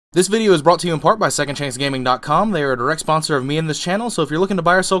This video is brought to you in part by SecondChanceGaming.com. They are a direct sponsor of me and this channel, so if you're looking to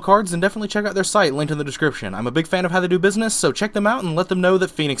buy or sell cards, then definitely check out their site, linked in the description. I'm a big fan of how they do business, so check them out and let them know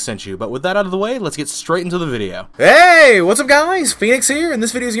that Phoenix sent you. But with that out of the way, let's get straight into the video. Hey, what's up guys? Phoenix here, and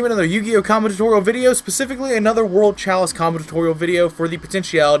this video is giving another Yu-Gi-Oh! Combo tutorial video, specifically another World Chalice combo tutorial video for the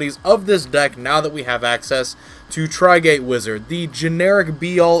potentialities of this deck now that we have access to Tri-Gate Wizard, the generic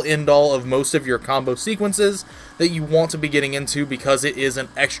be-all, end-all of most of your combo sequences that you want to be getting into because it is an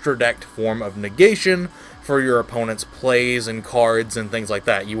extra decked form of negation for your opponent's plays and cards and things like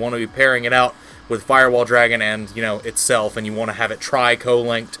that. You want to be pairing it out with Firewall Dragon and, itself, and you want to have it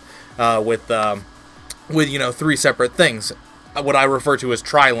tri-co-linked with three separate things. What I refer to as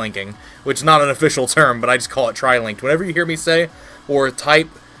tri-linking, which is not an official term, but I just call it tri-linked. Whenever you hear me say or type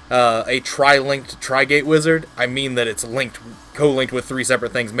a tri-linked Tri-Gate Wizard, I mean that it's co-linked with three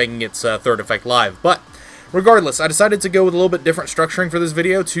separate things, making its third effect live. But regardless, I decided to go with a little bit different structuring for this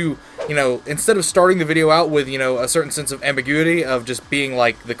video to, instead of starting the video out with, a certain sense of ambiguity of just being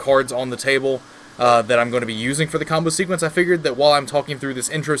like the cards on the table that I'm going to be using for the combo sequence, I figured that while I'm talking through this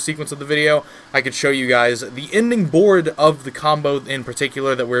intro sequence of the video, I could show you guys the ending board of the combo in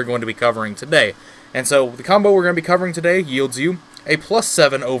particular that we're going to be covering today. And so the combo we're going to be covering today yields you a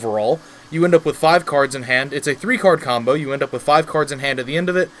 +7 overall. You end up with 5 cards in hand. It's a 3-card combo. You end up with 5 cards in hand at the end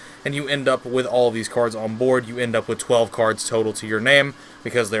of it, and you end up with all of these cards on board. You end up with 12 cards total to your name,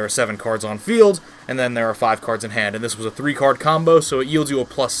 because there are 7 cards on field, and then there are 5 cards in hand. And this was a 3-card combo, so it yields you a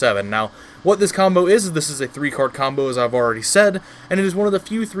 +7. Now, what this combo is this is a 3-card combo, as I've already said, and it is one of the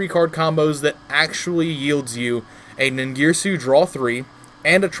few 3-card combos that actually yields you a Ningirsu draw 3,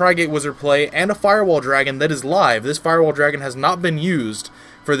 and a Tri-Gate Wizard play, and a Firewall Dragon that is live. This Firewall Dragon has not been used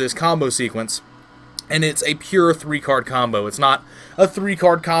for this combo sequence, and it's a pure 3-card combo. It's not a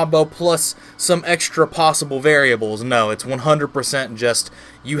 3-card combo plus some extra possible variables. No, it's 100% just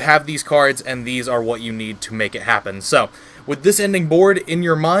you have these cards, and these are what you need to make it happen. So, with this ending board in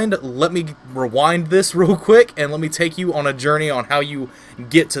your mind, let me rewind this real quick, and let me take you on a journey on how you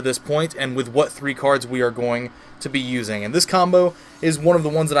get to this point, and with what 3 cards we are going to be using. And this combo is one of the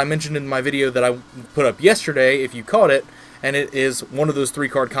ones that I mentioned in my video that I put up yesterday, if you caught it, and it is one of those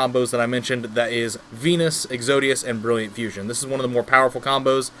 3-card combos that I mentioned that is Venus, Exodius, and Brilliant Fusion. This is one of the more powerful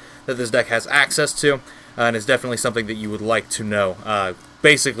combos that this deck has access to, and it's definitely something that you would like to know.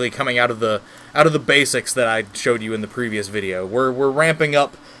 Basically, coming out of the basics that I showed you in the previous video, we're ramping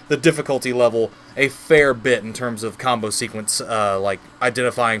up the difficulty level a fair bit in terms of combo sequence, like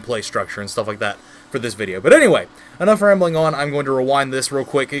identifying play structure and stuff like that for this video. But anyway, enough rambling on. I'm going to rewind this real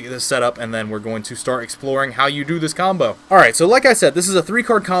quick, get this set up, and then we're going to start exploring how you do this combo. Alright, so like I said, this is a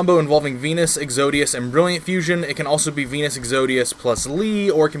 3-card combo involving Venus, Exodius, and Brilliant Fusion. It can also be Venus, Exodius plus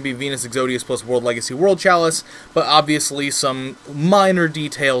Lee, or it can be Venus, Exodius plus World Legacy World Chalice, but obviously some minor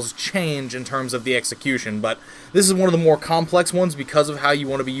details change in terms of the execution. But this is one of the more complex ones because of how you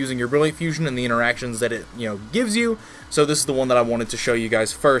want to be using your Brilliant Fusion and the interactions that it gives you. So this is the one that I wanted to show you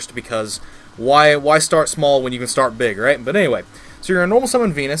guys first, because why start small when you can start big, right? But anyway, so you're going to normal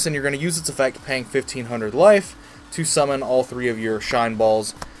summon Venus, and you're going to use its effect, paying 1,500 life, to summon all 3 of your Shine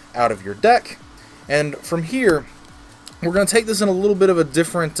Balls out of your deck. And from here, we're going to take this in a little bit of a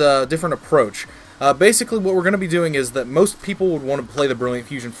different approach. Basically, what we're going to be doing is that most people would want to play the Brilliant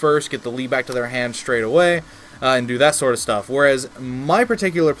Fusion first, get the Lee back to their hand straight away, and do that sort of stuff. Whereas my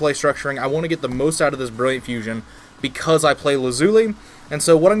particular play structuring, I want to get the most out of this Brilliant Fusion because I play Lazuli. And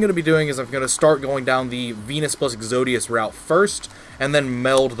so what I'm going to be doing is I'm going to start going down the Venus plus Exodius route first, and then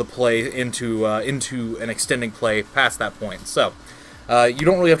meld the play into an extending play past that point. So you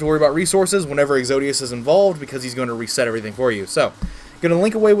don't really have to worry about resources whenever Exodius is involved, because he's going to reset everything for you. So going to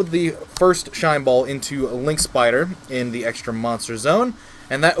link away with the first Shine Ball into a Link Spider in the extra monster zone,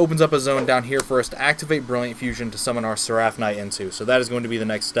 and that opens up a zone down here for us to activate Brilliant Fusion to summon our Seraph Knight into. So that is going to be the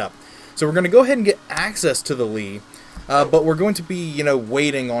next step. So we're going to go ahead and get access to the Lee, but we're going to be,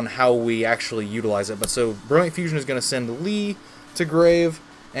 waiting on how we actually utilize it. But so Brilliant Fusion is going to send Lee to grave,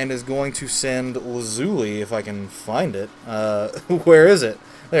 and is going to send Lazuli, if I can find it. Where is it?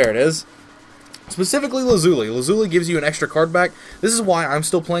 There it is. Specifically Lazuli. Lazuli gives you an extra card back. This is why I'm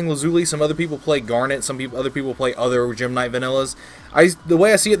still playing Lazuli. Some other people play Garnet. Other people play other Gem Knight vanillas. The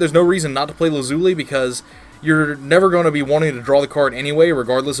way I see it, there's no reason not to play Lazuli, because you're never going to be wanting to draw the card anyway,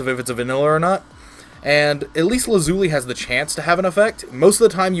 regardless of if it's a vanilla or not. And at least Lazuli has the chance to have an effect. Most of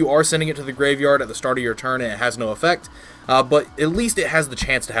the time you are sending it to the graveyard at the start of your turn and it has no effect. But at least it has the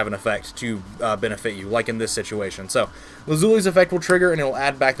chance to have an effect to benefit you, like in this situation. So Lazuli's effect will trigger, and it'll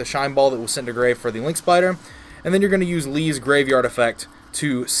add back the Shine Ball that was sent to grave for the Link Spider. And then you're going to use Lee's graveyard effect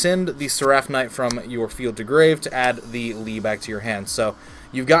to send the Seraph Knight from your field to grave to add the Lee back to your hand. So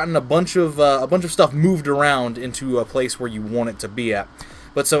you've gotten a bunch of stuff moved around into a place where you want it to be at.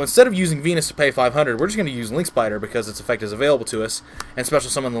 But so instead of using Venus to pay 500, we're just going to use Link Spider because its effect is available to us, and special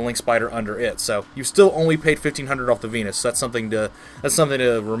summon the Link Spider under it. So you still only paid 1,500 off the Venus. So that's something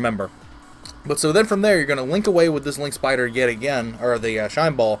to remember. But so then from there, you're going to link away with this Link Spider yet again, or the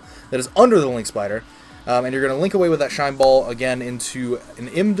Shine Ball that is under the Link Spider, and you're going to link away with that Shine Ball again into an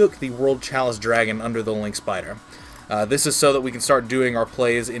Imduk, the World Chalice Dragon, under the Link Spider. This is so that we can start doing our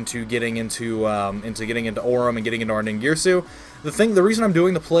plays into getting into Aurum and getting into our Ningirsu. The reason I'm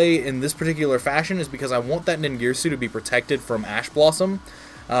doing the play in this particular fashion is because I want that Ningirsu to be protected from Ash Blossom.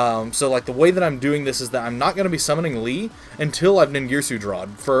 So like the way that I'm doing this is that I'm not going to be summoning Lee until I've Ningirsu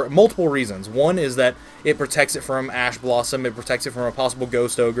drawed, for multiple reasons. One is that it protects it from Ash Blossom, it protects it from a possible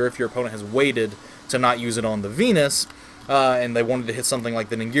Ghost Ogre if your opponent has waited to not use it on the Venus, and they wanted to hit something like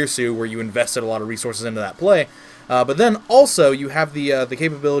the Ningirsu where you invested a lot of resources into that play. But then also you have the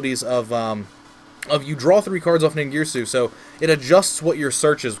capabilities of you draw 3 cards off Ningirsu, so it adjusts what your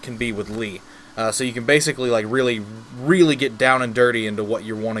searches can be with Lee. So you can basically like really get down and dirty into what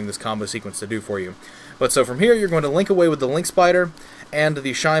you're wanting this combo sequence to do for you. But so from here you're going to link away with the Link Spider and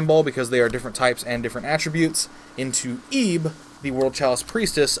the Shine Ball, because they are different types and different attributes, into Ebe, the World Chalice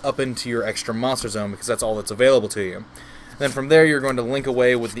Priestess, up into your extra monster zone, because that's all that's available to you. Then from there you're going to link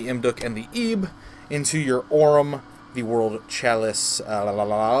away with the Imduk and the Ebe into your Aurum, the World Chalice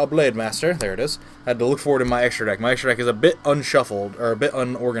Blade Master. There it is. I had to look for it in my extra deck. My extra deck is a bit unshuffled, or a bit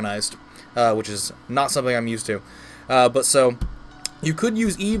unorganized, which is not something I'm used to. But so, you could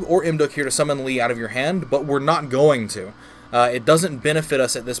use Ebe or Imduk here to summon Lee out of your hand, but we're not going to. It doesn't benefit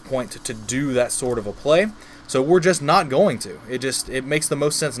us at this point to do that sort of a play, so we're just not going to. It makes the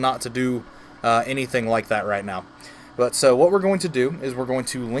most sense not to do anything like that right now. But so what we're going to do is we're going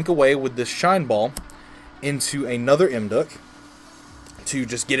to link away with this Shine Ball into another Imduk to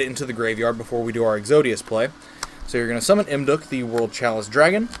just get it into the graveyard before we do our Exodius play. So you're going to summon Imduk, the World Chalice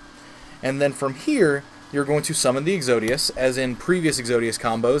Dragon, and then from here you're going to summon the Exodius. As in previous Exodius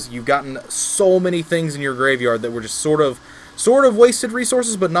combos, you've gotten so many things in your graveyard that were just sort of wasted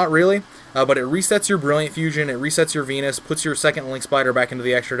resources, but not really. But it resets your Brilliant Fusion, it resets your Venus, puts your second Link Spider back into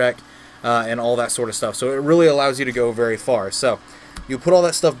the extra deck, and all that sort of stuff. So it really allows you to go very far. So you put all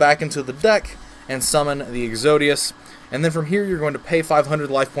that stuff back into the deck and summon the Exodius, and then from here you're going to pay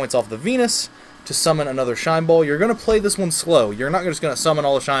 500 life points off the Venus to summon another Shine Ball. You're going to play this one slow. You're not just going to summon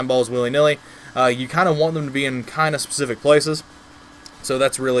all the Shine Balls willy-nilly. You kind of want them to be in kind of specific places, so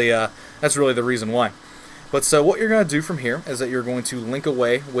that's really the reason why. But so what you're going to do from here is that you're going to link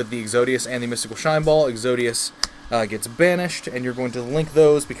away with the Exodius and the Mystical Shine Ball. Exodius gets banished, and you're going to link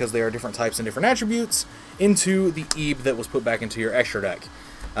those, because they are different types and different attributes, into the Ebe that was put back into your extra deck.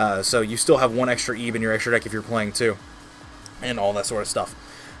 So you still have one extra Ebe in your extra deck if you're playing too, and all that sort of stuff.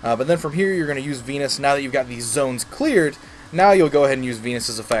 But then from here you're going to use Venus. Now that you've got these zones cleared, now you'll go ahead and use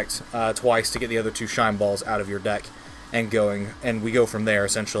Venus's effect twice to get the other 2 Shine Balls out of your deck, and we go from there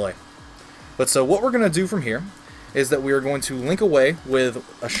essentially. But so what we're going to do from here is that we are going to link away with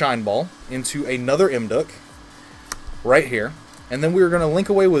a Shine Ball into another Imduk right here, and then we're going to link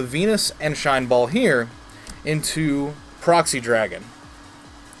away with Venus and Shine Ball here into Proxy Dragon.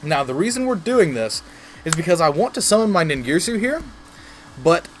 Now the reason we're doing this is because I want to summon my Ningirsu here,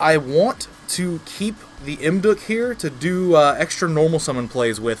 but I want to keep the Imduk here to do extra normal summon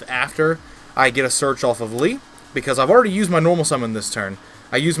plays with after I get a search off of Lee, because I've already used my normal summon this turn.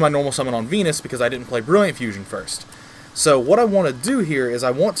 I used my normal summon on Venus because I didn't play Brilliant Fusion first. So what I want to do here is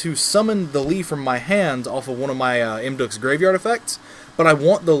I want to summon the Lee from my hand off of one of my Imduk's graveyard effects, but I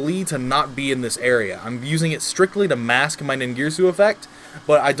want the Lee to not be in this area. I'm using it strictly to mask my Ningirsu effect,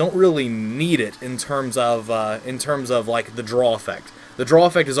 but I don't really need it in terms of like the draw effect. The draw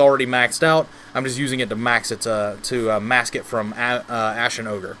effect is already maxed out. I'm just using it to max it to mask it from Ashen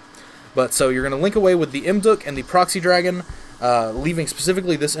Ogre. But so you're going to link away with the Imduk and the Proxy Dragon, leaving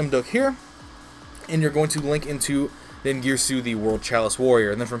specifically this Imduk here, and you're going to link into Ningirsu, the World Chalice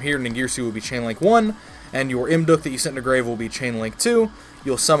Warrior. And then from here, Ningirsu will be Chainlink 1, and your Imduk that you sent to grave will be Chainlink 2.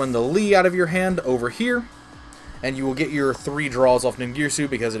 You'll summon the Lee out of your hand over here, and you will get your 3 draws off Ningirsu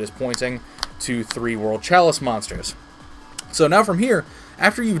because it is pointing to 3 World Chalice monsters. So now from here,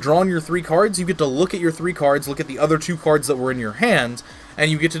 after you've drawn your 3 cards, you get to look at your 3 cards, look at the other 2 cards that were in your hand, and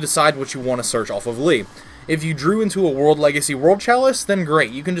you get to decide what you want to search off of Lee. If you drew into a World Legacy World Chalice, then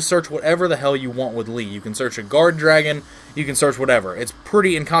great. You can just search whatever the hell you want with Lee. You can search a Guard Dragon, you can search whatever. It's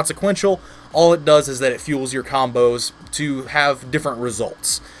pretty inconsequential. All it does is that it fuels your combos to have different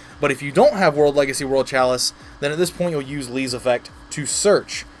results. But if you don't have World Legacy World Chalice, then at this point you'll use Lee's effect to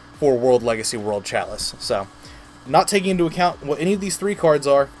search for World Legacy World Chalice. So, not taking into account what any of these 3 cards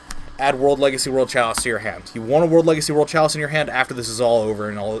are, add World Legacy World Chalice to your hand. You want a World Legacy World Chalice in your hand after this is all over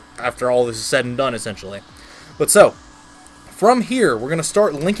and after all this is said and done, essentially. But so, from here, we're going to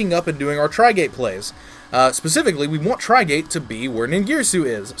start linking up and doing our Tri-Gate plays. Specifically, we want Tri-Gate to be where Ningirsu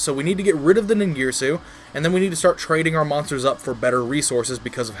is, so we need to get rid of the Ningirsu, and then we need to start trading our monsters up for better resources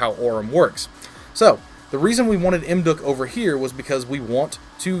because of how Aurum works. So, the reason we wanted Imduk over here was because we want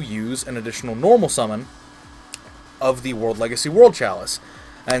to use an additional normal summon of the World Legacy World Chalice.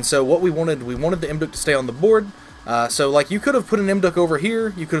 And so what we wanted the Imduk to stay on the board. So like you could have put an Imduk over here,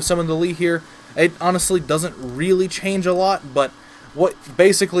 you could have summoned the Lee here. It honestly doesn't really change a lot, but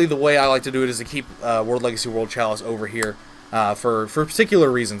basically the way I like to do it is to keep World Legacy World Chalice over here for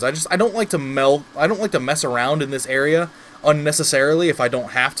particular reasons. I don't like to mess around in this area unnecessarily if I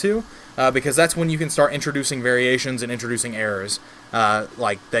don't have to, because that's when you can start introducing variations and introducing errors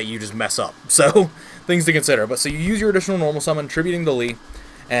like that you just mess up. So things to consider. But so you use your additional normal summon, tributing the Lee,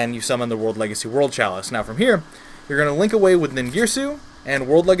 and you summon the World Legacy World Chalice. Now from here, you're going to link away with Ningirsu and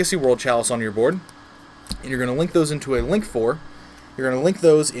World Legacy World Chalice on your board, and you're going to link those into a Link 4. You're going to link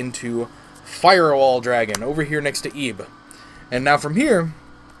those into Firewall Dragon over here next to Ebe. And now from here,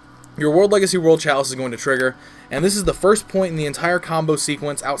 your World Legacy World Chalice is going to trigger, and this is the first point in the entire combo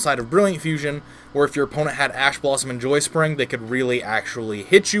sequence outside of Brilliant Fusion, where if your opponent had Ash Blossom and Joy Spring, they could really actually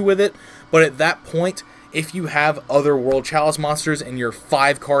hit you with it. But at that point, if you have other World Chalice monsters in your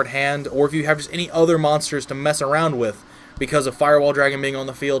 5-card hand, or if you have just any other monsters to mess around with because of Firewall Dragon being on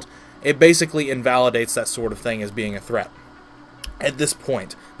the field, it basically invalidates that sort of thing as being a threat at this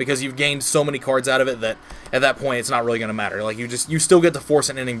point, because you've gained so many cards out of it that at that point it's not really going to matter. Like you still get to force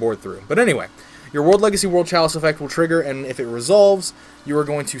an inning board through. But anyway, your World Legacy World Chalice effect will trigger, and if it resolves, you are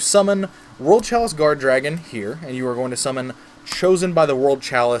going to summon World Chalice Guard Dragon here, and you are going to summon Chosen by the World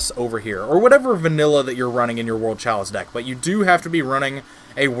Chalice over here, or whatever vanilla that you're running in your World Chalice deck. But you do have to be running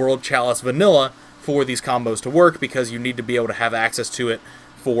a World Chalice vanilla for these combos to work, because you need to be able to have access to it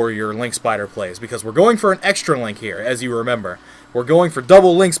for your Link Spider plays, because we're going for an extra Link here, as you remember. We're going for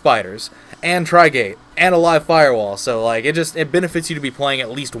double Link Spiders, and Tri-Gate, and a live Firewall, so like it benefits you to be playing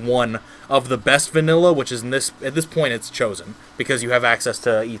at least one of the best vanilla, which is at this point it's Chosen, because you have access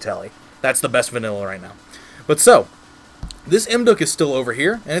to E-Telly. That's the best vanilla right now. But so, this Imduk is still over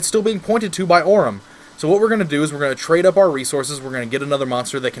here, and it's still being pointed to by Aurum. So what we're going to do is we're going to trade up our resources. We're going to get another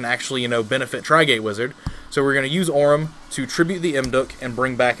monster that can actually, benefit Tri-Gate Wizard. So we're going to use Aurum to tribute the Imduk and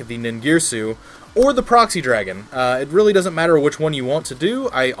bring back the Ningirsu or the Proxy Dragon. It really doesn't matter which one you want to do.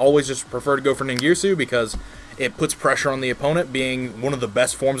 I always just prefer to go for Ningirsu because it puts pressure on the opponent, being one of the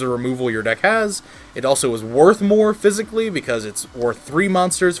best forms of removal your deck has. It also is worth more physically because it's worth 3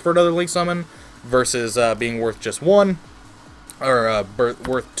 monsters for another Link Summon versus being worth just 1. Or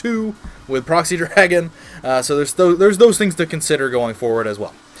worth 2 with Proxy Dragon. So there's those things to consider going forward as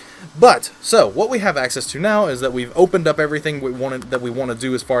well. But so what we have access to now is that we've opened up everything we want to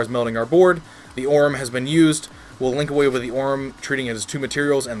do as far as melding our board. The Aurum has been used. We'll link away with the Aurum, treating it as 2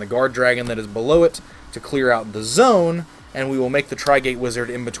 materials, and the Guard Dragon that is below it to clear out the zone. And we will make the Tri-Gate Wizard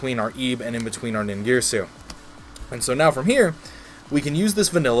in between our Ebe and in between our Ningirsu. And so now from here, we can use this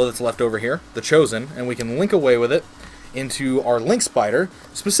vanilla that's left over here, the Chosen, and we can link away with it into our Link Spider,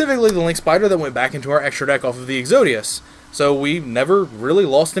 specifically the Link Spider that went back into our extra deck off of the Exodius. So we never really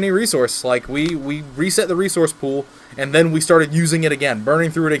lost any resource. Like, we reset the resource pool, and then we started using it again,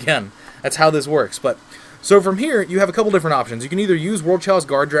 burning through it again. That's how this works. But so from here, you have a couple different options. You can either use World Chalice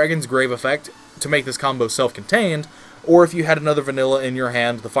Guard Dragon's Grave Effect to make this combo self-contained, or if you had another vanilla in your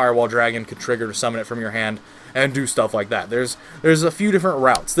hand, the Firewall Dragon could trigger to summon it from your hand and do stuff like that. There's a few different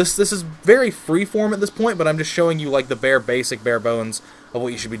routes. This is very freeform at this point, but I'm just showing you like the bare bones of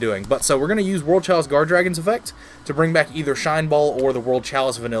what you should be doing. But so we're going to use World Chalice Guard Dragon's effect to bring back either Shine Ball or the World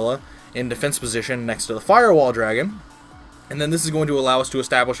Chalice vanilla in defense position next to the Firewall Dragon. And then this is going to allow us to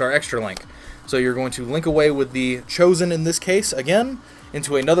establish our extra link. So you're going to link away with the Chosen in this case again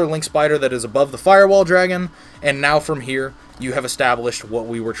into another Link Spider that is above the Firewall Dragon, and now from here you have established what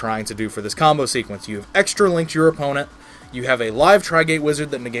we were trying to do for this combo sequence. You have extra linked your opponent, you have a live Tri-Gate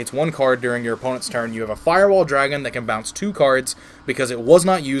Wizard that negates 1 card during your opponent's turn, you have a Firewall Dragon that can bounce 2 cards because it was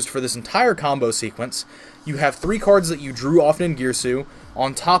not used for this entire combo sequence, you have 3 cards that you drew off Ningirsu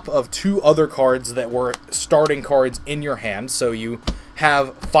on top of 2 other cards that were starting cards in your hand, so you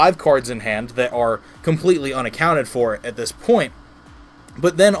have 5 cards in hand that are completely unaccounted for at this point.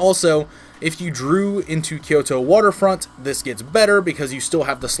 But then also, If you drew into Kyoto Waterfront, this gets better because you still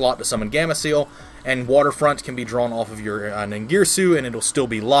have the slot to summon Gamma Seal, and Waterfront can be drawn off of your Ningirsu, and it'll still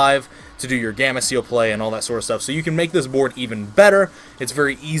be live to do your Gamma Seal play and all that sort of stuff. So you can make this board even better. It's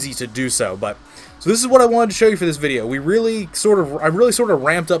very easy to do so. So this is what I wanted to show you for this video. I really sort of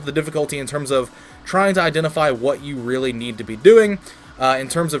ramped up the difficulty in terms of trying to identify what you really need to be doing. In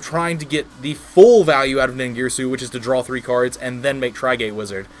terms of trying to get the full value out of Ningirsu, which is to draw 3 cards and then make Tri-Gate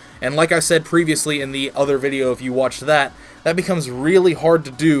Wizard. And like I said previously in the other video, if you watched that, that becomes really hard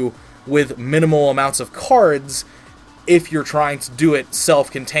to do with minimal amounts of cards if you're trying to do it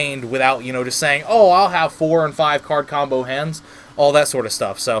self-contained without, you know, just saying, oh, I'll have 4 and 5 card combo hands, all that sort of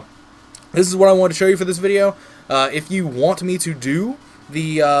stuff. So this is what I wanted to show you for this video. If you want me to do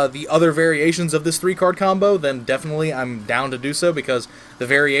the other variations of this 3-card combo, then definitely I'm down to do so, because the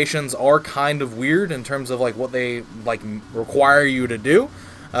variations are kind of weird in terms of like what they require you to do,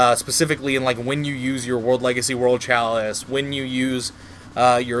 specifically in like when you use your World Legacy World Chalice, when you use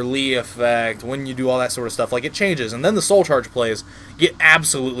your Lee effect, when you do all that sort of stuff. Like, it changes, and then the Soul Charge plays get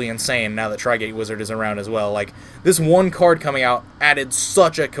absolutely insane now that Tri-Gate Wizard is around as well. Like, this one card coming out added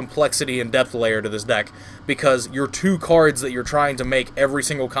such a complexity and depth layer to this deck, because your 2 cards that you're trying to make every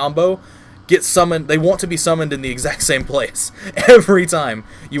single combo get summoned. They want to be summoned in the exact same place every time.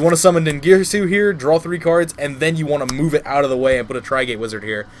 You want to summon Ningirsu here, draw 3 cards, and then you want to move it out of the way and put a Tri-Gate Wizard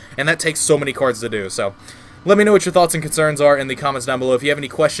here, and that takes so many cards to do. So let me know what your thoughts and concerns are in the comments down below. If you have any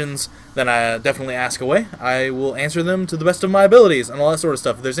questions, then definitely ask away. I will answer them to the best of my abilities and all that sort of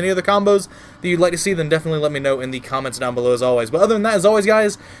stuff. If there's any other combos that you'd like to see, then definitely let me know in the comments down below as always. But other than that, as always,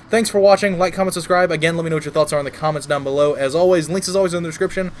 guys, thanks for watching. Like, comment, subscribe. Again, let me know what your thoughts are in the comments down below. As always, links as always in the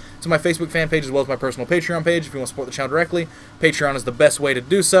description to my Facebook fan page as well as my personal Patreon page if you want to support the channel directly. Patreon is the best way to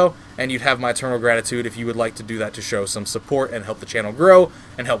do so, and you'd have my eternal gratitude if you would like to do that to show some support and help the channel grow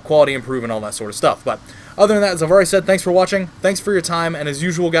and help quality improve and all that sort of stuff. But other than that, as I've already said, thanks for watching, thanks for your time, and as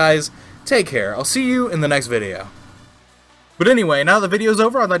usual, guys, take care. I'll see you in the next video. But anyway, now that the video's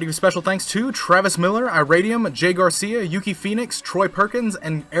over, I'd like to give special thanks to Travis Miller, Iradium, Jay Garcia, Yuki Phoenix, Troy Perkins,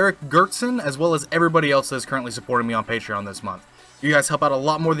 and Eric Gertson, as well as everybody else that is currently supporting me on Patreon this month. You guys help out a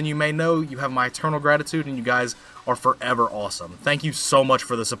lot more than you may know. You have my eternal gratitude, and you guys are forever awesome. Thank you so much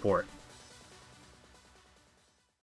for the support.